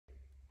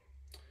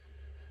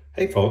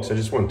Hey folks, I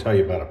just want to tell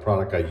you about a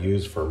product I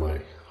use for my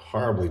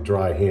horribly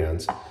dry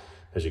hands.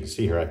 As you can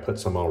see here, I put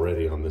some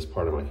already on this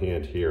part of my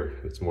hand here.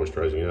 It's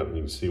moisturizing up and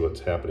you can see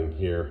what's happening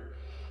here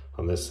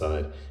on this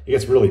side. It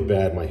gets really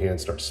bad, my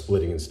hands start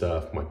splitting and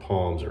stuff. My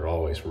palms are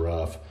always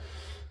rough.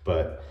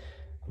 But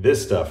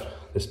this stuff,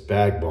 this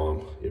Bag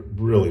Balm, it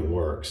really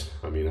works.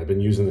 I mean, I've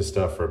been using this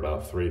stuff for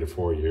about 3 to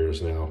 4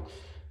 years now.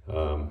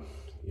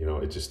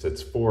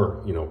 It's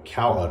for,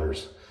 cow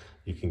udders.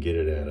 You can get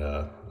it at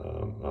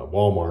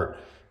Walmart,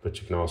 but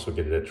you can also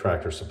get it at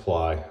Tractor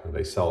Supply.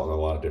 They sell it in a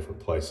lot of different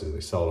places. They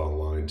sell it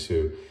online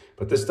too.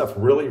 But this stuff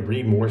really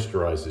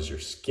re-moisturizes your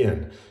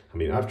skin. I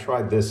mean, I've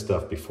tried this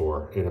stuff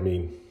before, and I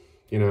mean,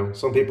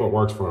 some people it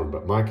works for them,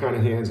 but my kind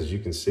of hands, as you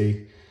can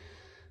see,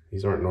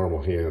 these aren't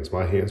normal hands.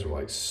 My hands are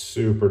like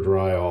super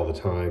dry all the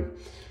time.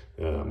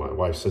 My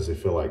wife says they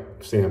feel like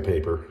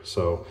sandpaper.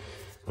 So,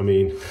 I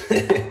mean,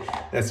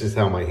 that's just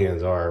how my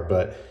hands are.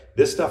 But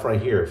this stuff right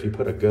here, if you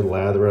put a good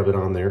lather of it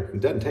on there, it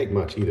doesn't take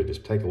much either.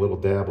 Just take a little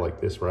dab like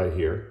this right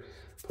here,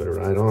 put it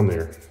right on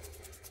there.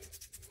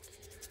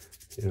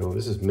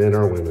 This is men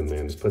or women,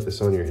 man. Just put this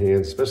on your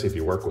hands, especially if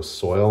you work with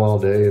soil all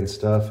day and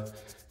stuff.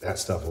 That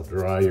stuff will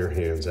dry your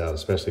hands out,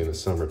 especially in the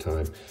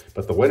summertime.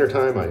 But the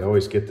wintertime, I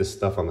always get this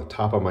stuff on the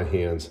top of my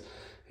hands,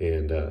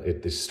 and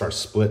it just starts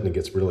splitting and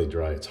gets really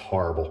dry. It's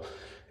horrible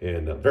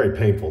and very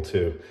painful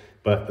too.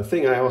 But the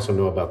thing I also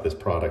know about this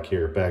product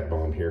here, Bag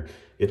Balm here,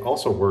 it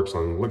also works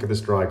on, look at this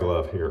dry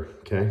glove here,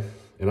 okay?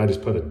 And I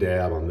just put a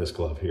dab on this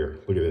glove here.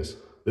 Look at this.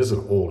 This is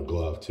an old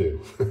glove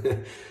too.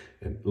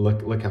 And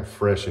look how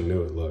fresh and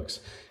new it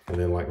looks. And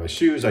then like my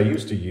shoes, I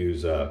used to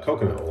use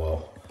coconut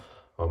oil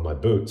on my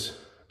boots,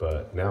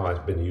 but now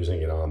I've been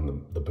using it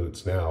on the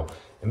boots now.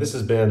 And this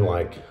has been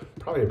like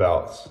probably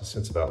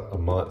since about a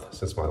month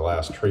since my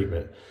last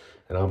treatment.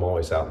 And I'm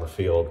always out in the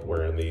field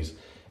wearing these.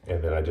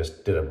 And then I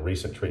just did a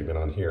recent treatment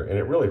on here, and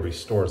it really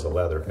restores the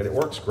leather. And it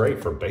works great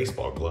for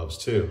baseball gloves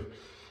too,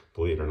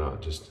 believe it or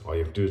not. Just all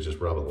you have to do is just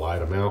rub it, light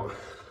them out,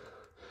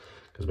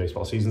 because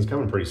baseball season's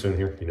coming pretty soon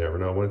here. You never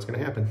know when it's gonna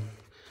happen.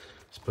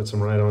 Just put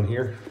some right on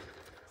here.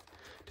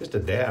 Just a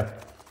dab,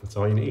 that's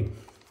all you need.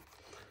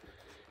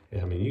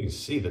 Yeah, I mean, you can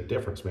see the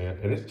difference, man.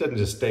 And it doesn't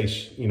just stay,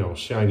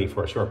 shiny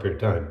for a short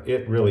period of time.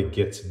 It really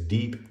gets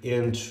deep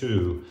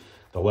into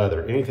the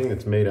leather. Anything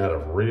that's made out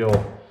of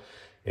real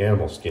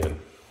animal skin,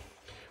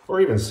 or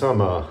even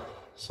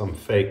some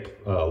fake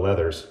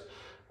leathers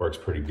works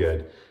pretty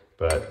good.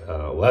 But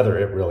leather,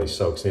 it really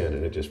soaks in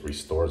and it just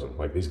restores them.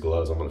 Like these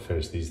gloves, I'm gonna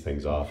finish these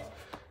things off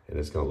and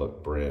it's gonna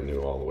look brand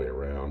new all the way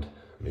around.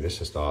 I mean, it's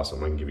just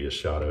awesome. I can give you a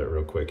shot of it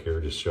real quick here,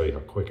 just show you how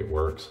quick it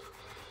works.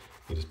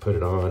 You just put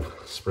it on,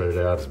 spread it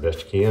out as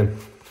best you can.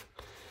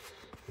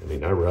 I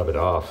mean, I rub it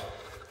off,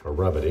 or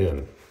rub it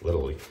in,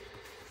 literally.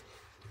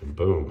 And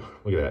boom,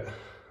 look at that.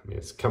 I mean,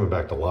 it's coming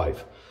back to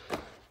life.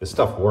 This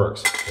stuff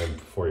works,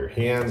 and for your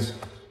hands,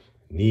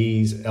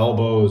 knees,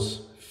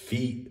 elbows,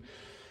 feet,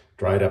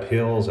 dried up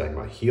heels.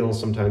 My heels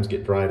sometimes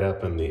get dried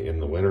up in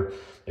the winter.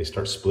 They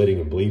start splitting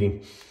and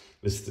bleeding.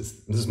 This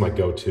is my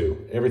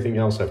go-to. Everything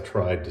else I've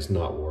tried does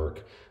not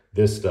work.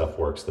 This stuff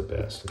works the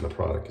best, and the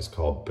product is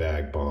called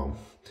Bag Balm,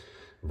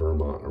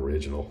 Vermont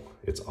original.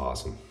 It's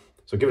awesome.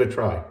 So give it a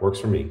try. Works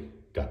for me.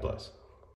 God bless.